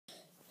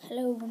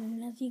Hello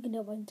everyone, as you can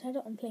tell by the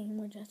title, I'm playing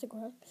more Jurassic,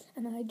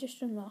 and I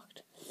just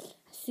unlocked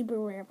a super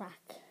rare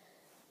pack.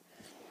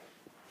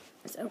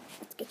 So,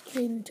 let's get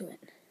straight into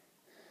it.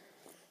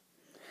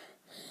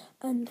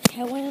 And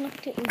how I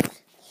unlocked it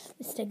is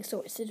the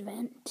Stegosaurus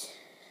event.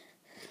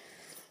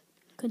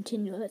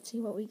 Continue, let's see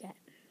what we get.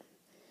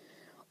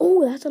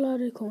 Oh, that's a lot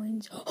of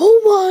coins.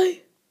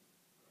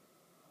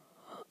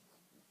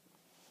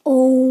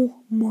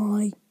 Oh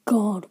my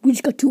god, we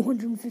just got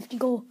 250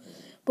 gold.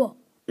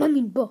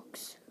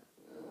 Bucks.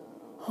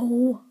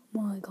 Oh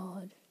my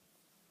god.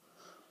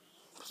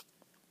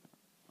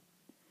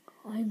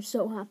 I'm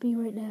so happy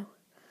right now.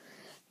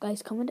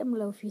 Guys, comment down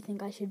below if you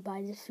think I should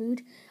buy this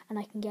food and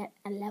I can get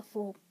a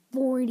level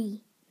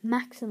 40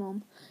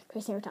 maximum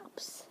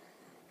Triceratops.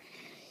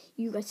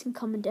 You guys can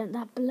comment down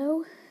that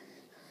below.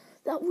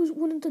 That was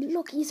one of the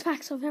luckiest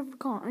packs I've ever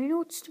got. I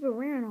know it's super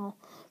rare and all,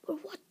 but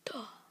what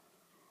the?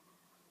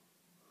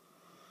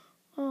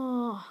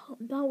 Oh,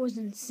 that was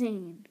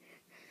insane.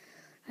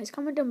 Guys,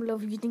 comment down below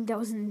if you think that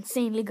was an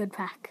insanely good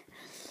pack,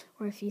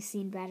 or if you've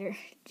seen better.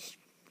 Just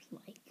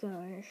like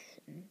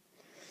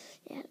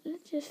yeah,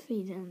 let's just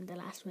feed them the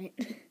last bit.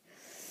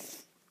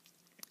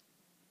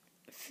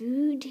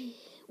 Food.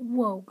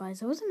 Whoa, guys,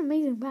 that was an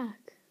amazing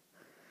pack.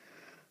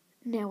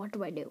 Now what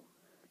do I do?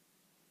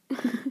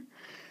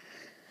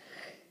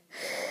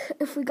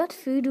 If we got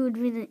food, it would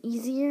have been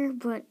easier,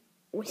 but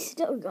we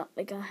still got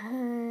like a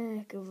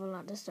heck of a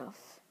lot of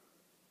stuff.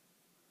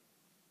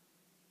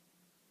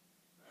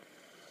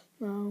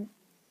 Well,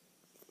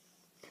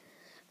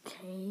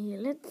 okay,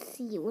 let's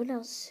see, what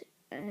else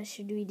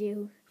should we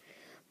do?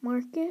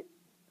 Market?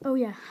 Oh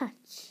yeah,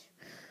 hatch.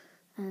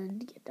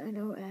 And get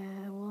dino,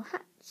 we'll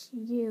hatch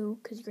you,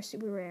 because you're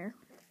super rare.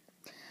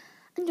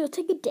 And you'll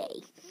take a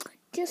day.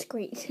 Just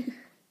great.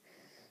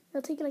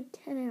 It'll take like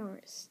 10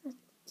 hours.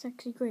 That's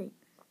actually great.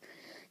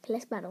 Okay,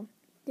 let's battle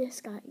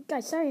this guy.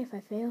 Guys, sorry if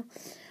I fail.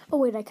 Oh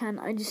wait, I can.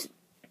 I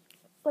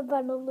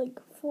battled like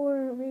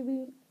 4,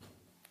 maybe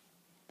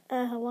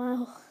a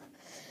while.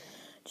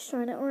 Just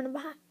trying to earn a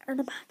pack,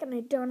 and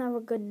I don't have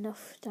a good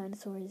enough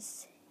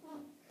dinosaurs.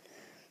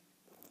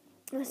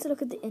 Let's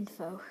look at the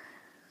info.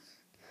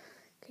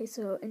 Okay,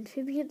 so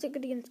amphibians are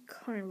good against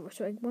carnivores,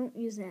 so I won't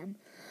use them.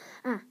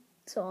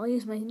 So I'll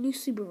use my new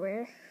super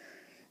rare.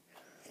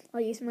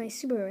 I'll use my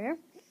super rare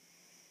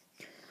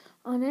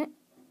on it,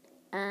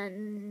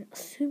 and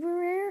super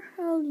rare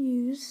I'll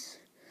use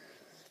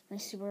my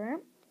super rare,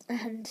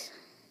 and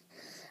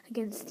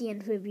against the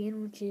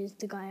amphibian, which is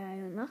the guy I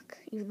unlock,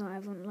 even though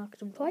I've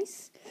unlocked him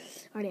twice.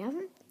 I already have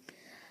him.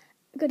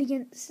 Good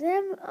against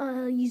them,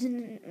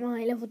 using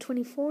my level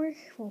 24,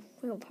 well,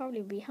 it'll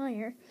probably be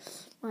higher,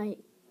 my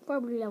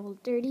probably level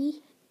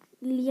 30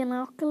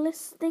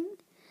 Leonoculus thing,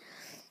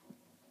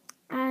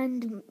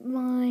 and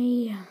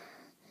my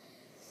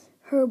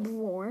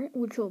herbivore,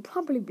 which will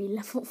probably be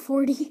level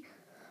 40.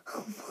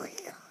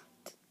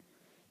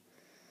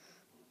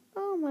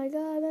 Oh my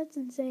god, that's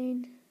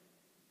insane.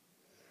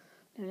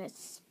 Now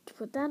let's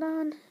put that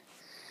on.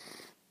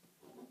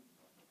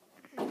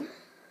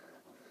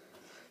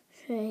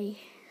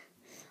 Okay,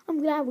 I'm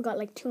glad we got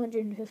like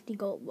 250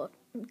 gold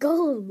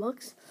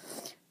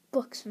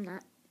bucks from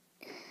that.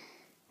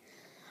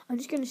 I'm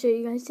just going to show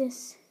you guys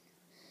this.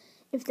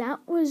 If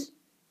that was,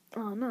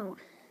 oh no,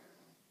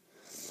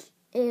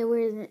 where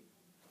is it?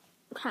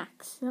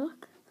 Packs.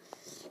 Look,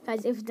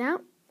 guys, if that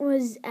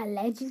was a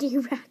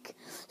legendary pack,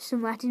 so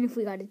imagine if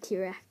we got a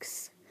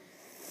T-Rex.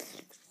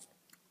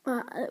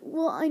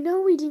 Well, I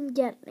know we didn't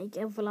get like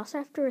a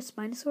Velociraptor or a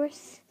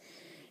Spinosaurus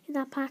in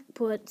that pack,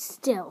 but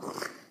still,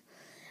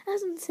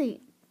 that's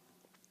insane.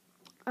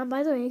 And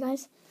by the way,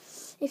 guys,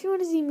 if you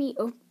want to see me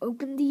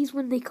open these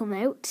when they come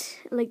out,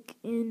 like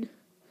in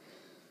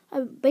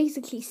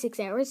basically 6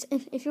 hours,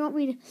 if you want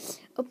me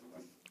to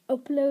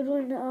upload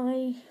when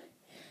I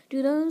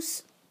do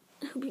those,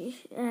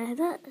 these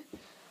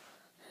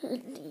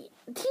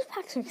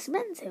packs are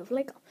expensive,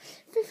 like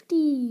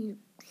 €50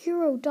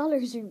 or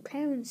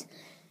pounds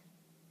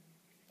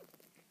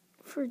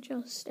for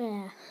just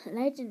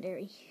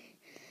legendary.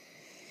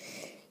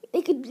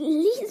 They could at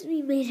least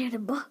be made out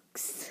of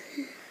bucks.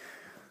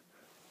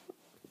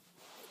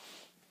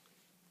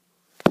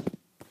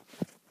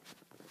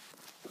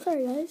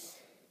 Sorry guys.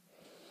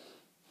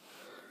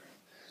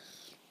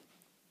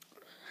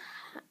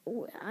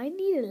 I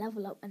need to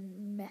level up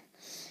and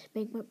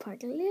make my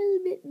part a little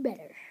bit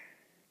better.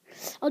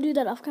 I'll do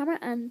that off camera,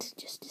 and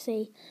just to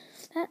say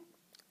that,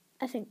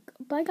 I think,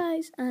 bye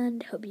guys,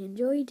 and hope you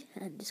enjoyed,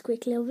 and this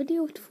quick little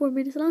video, 4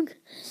 minutes long,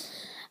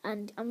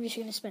 and I'm just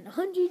going to spend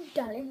 $100,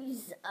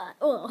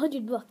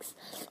 $100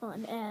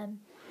 on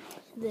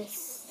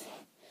this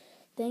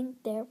thing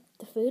there,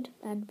 the food,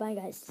 and bye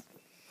guys.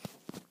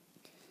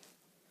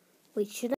 Wait, should I?